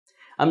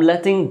I'm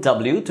letting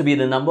W to be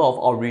the number of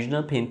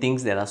original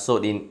paintings that are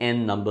sold in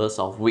n numbers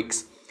of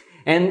weeks.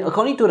 And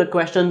according to the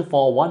question,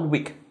 for 1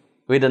 week,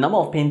 with the number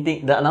of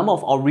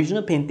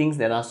original paintings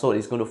that are sold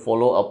is going to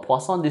follow a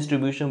Poisson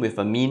distribution with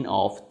a mean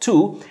of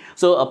 2.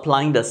 So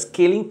applying the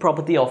scaling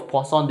property of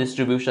Poisson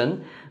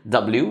distribution,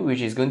 W,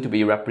 which is going to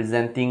be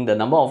representing the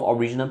number of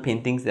original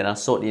paintings that are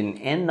sold in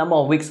n number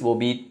of weeks, will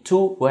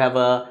have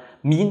a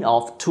mean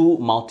of 2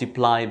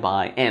 multiplied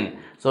by n.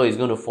 So it's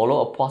going to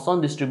follow a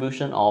Poisson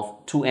distribution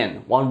of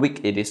 2n. 1 week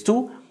it is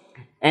 2,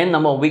 n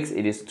number of weeks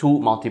it is 2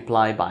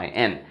 multiplied by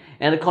n.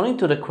 And according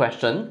to the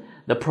question,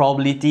 the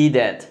probability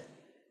that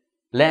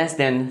less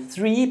than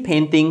 3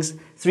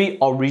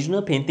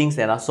 original paintings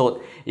that are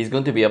sold is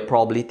going to be a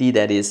probability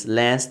that is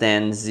less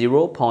than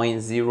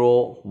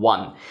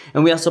 0.01.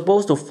 And we are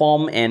supposed to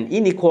form an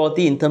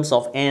inequality in terms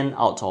of n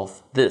out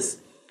of this.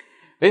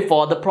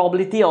 For the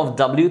probability of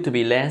W to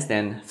be less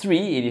than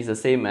 3, it is the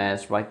same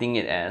as writing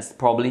it as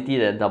probability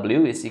that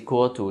W is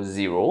equal to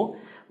 0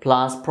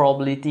 plus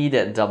probability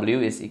that W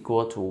is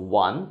equal to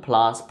 1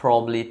 plus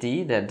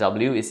probability that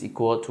W is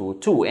equal to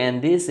 2,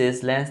 and this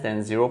is less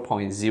than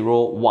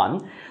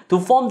 0.01. To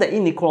form the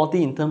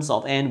inequality in terms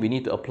of n, we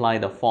need to apply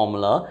the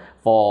formula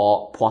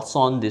for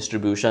Poisson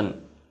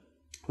distribution.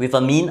 With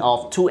a mean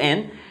of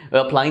 2n,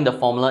 we're applying the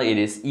formula, it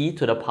is e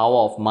to the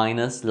power of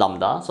minus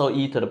lambda. So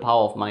e to the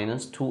power of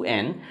minus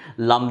 2n,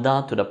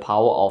 lambda to the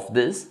power of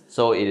this.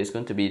 So it is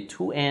going to be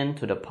 2n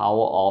to the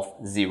power of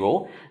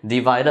 0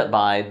 divided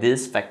by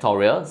this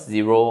factorial,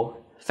 0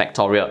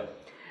 factorial.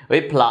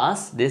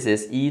 Plus, this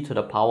is e to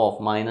the power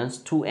of minus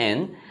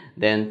 2n,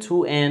 then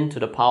 2n to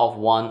the power of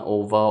 1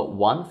 over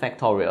 1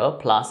 factorial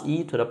plus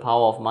e to the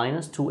power of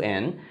minus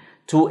 2n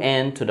to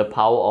the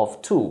power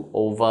of 2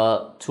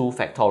 over 2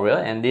 factorial,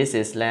 and this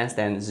is less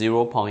than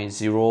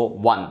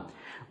 0.01.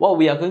 What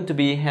we are going to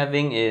be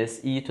having is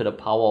e to the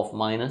power of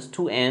minus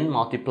 2n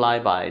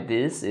multiplied by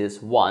this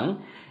is 1,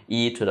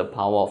 e to the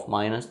power of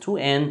minus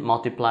 2n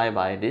multiplied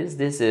by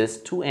this is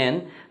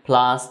 2n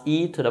plus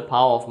e to the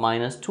power of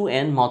minus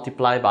 2n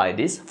multiplied by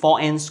this,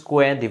 4n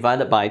squared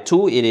divided by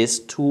 2, it is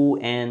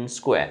 2n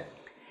squared.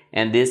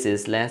 And this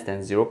is less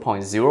than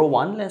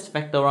 0.01. Let's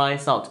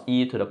factorize out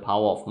e to the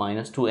power of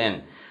minus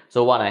 2n.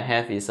 So what I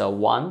have is a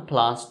 1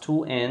 plus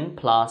 2n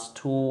plus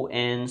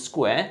 2n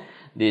squared,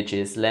 which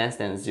is less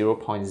than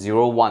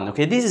 0.01.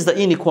 Okay, this is the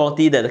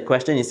inequality that the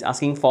question is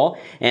asking for,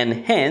 and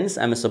hence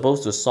I'm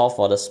supposed to solve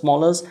for the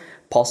smallest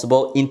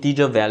possible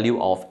integer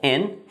value of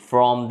n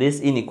from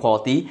this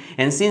inequality.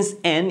 And since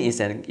n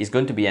is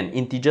going to be an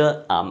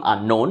integer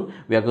unknown,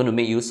 we are going to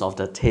make use of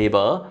the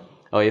table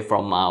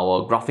from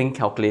our graphing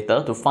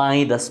calculator to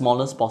find the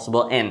smallest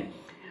possible n.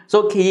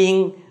 So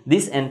keying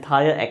this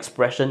entire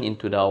expression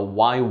into the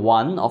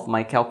y1 of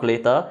my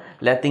calculator,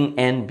 letting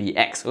n be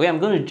x. Okay, I'm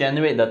going to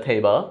generate the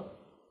table.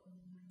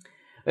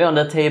 On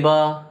the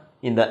table,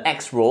 in the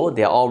x row,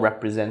 they are all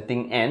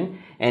representing n,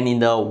 and in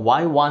the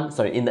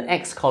in the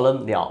x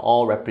column, they are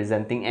all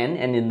representing n,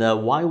 and in the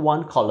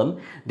y1 column,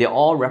 they are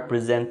all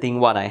representing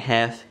what I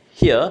have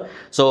here.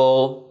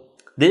 So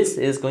this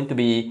is going to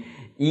be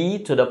e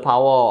to the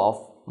power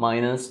of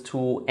minus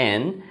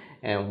 2n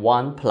and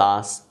 1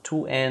 plus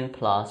 2n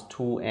plus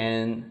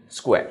 2n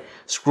squared.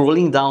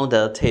 Scrolling down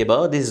the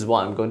table, this is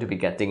what I'm going to be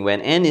getting.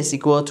 When n is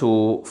equal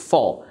to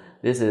 4,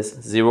 this is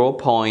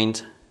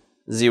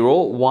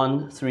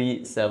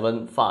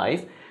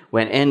 0.01375.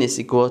 When n is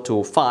equal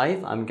to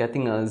 5, I'm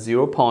getting a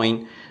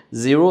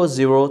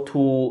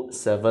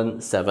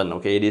 0.00277.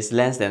 Okay, it is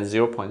less than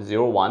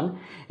 0.01.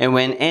 And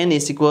when n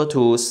is equal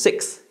to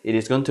 6, it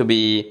is going to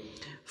be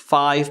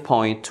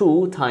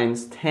 5.2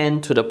 times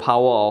 10 to the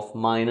power of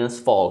minus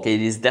 4. Okay,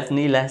 it is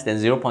definitely less than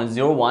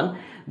 0.01.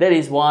 That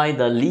is why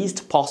the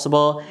least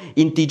possible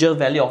integer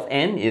value of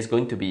n is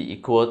going to be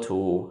equal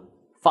to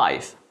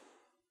 5.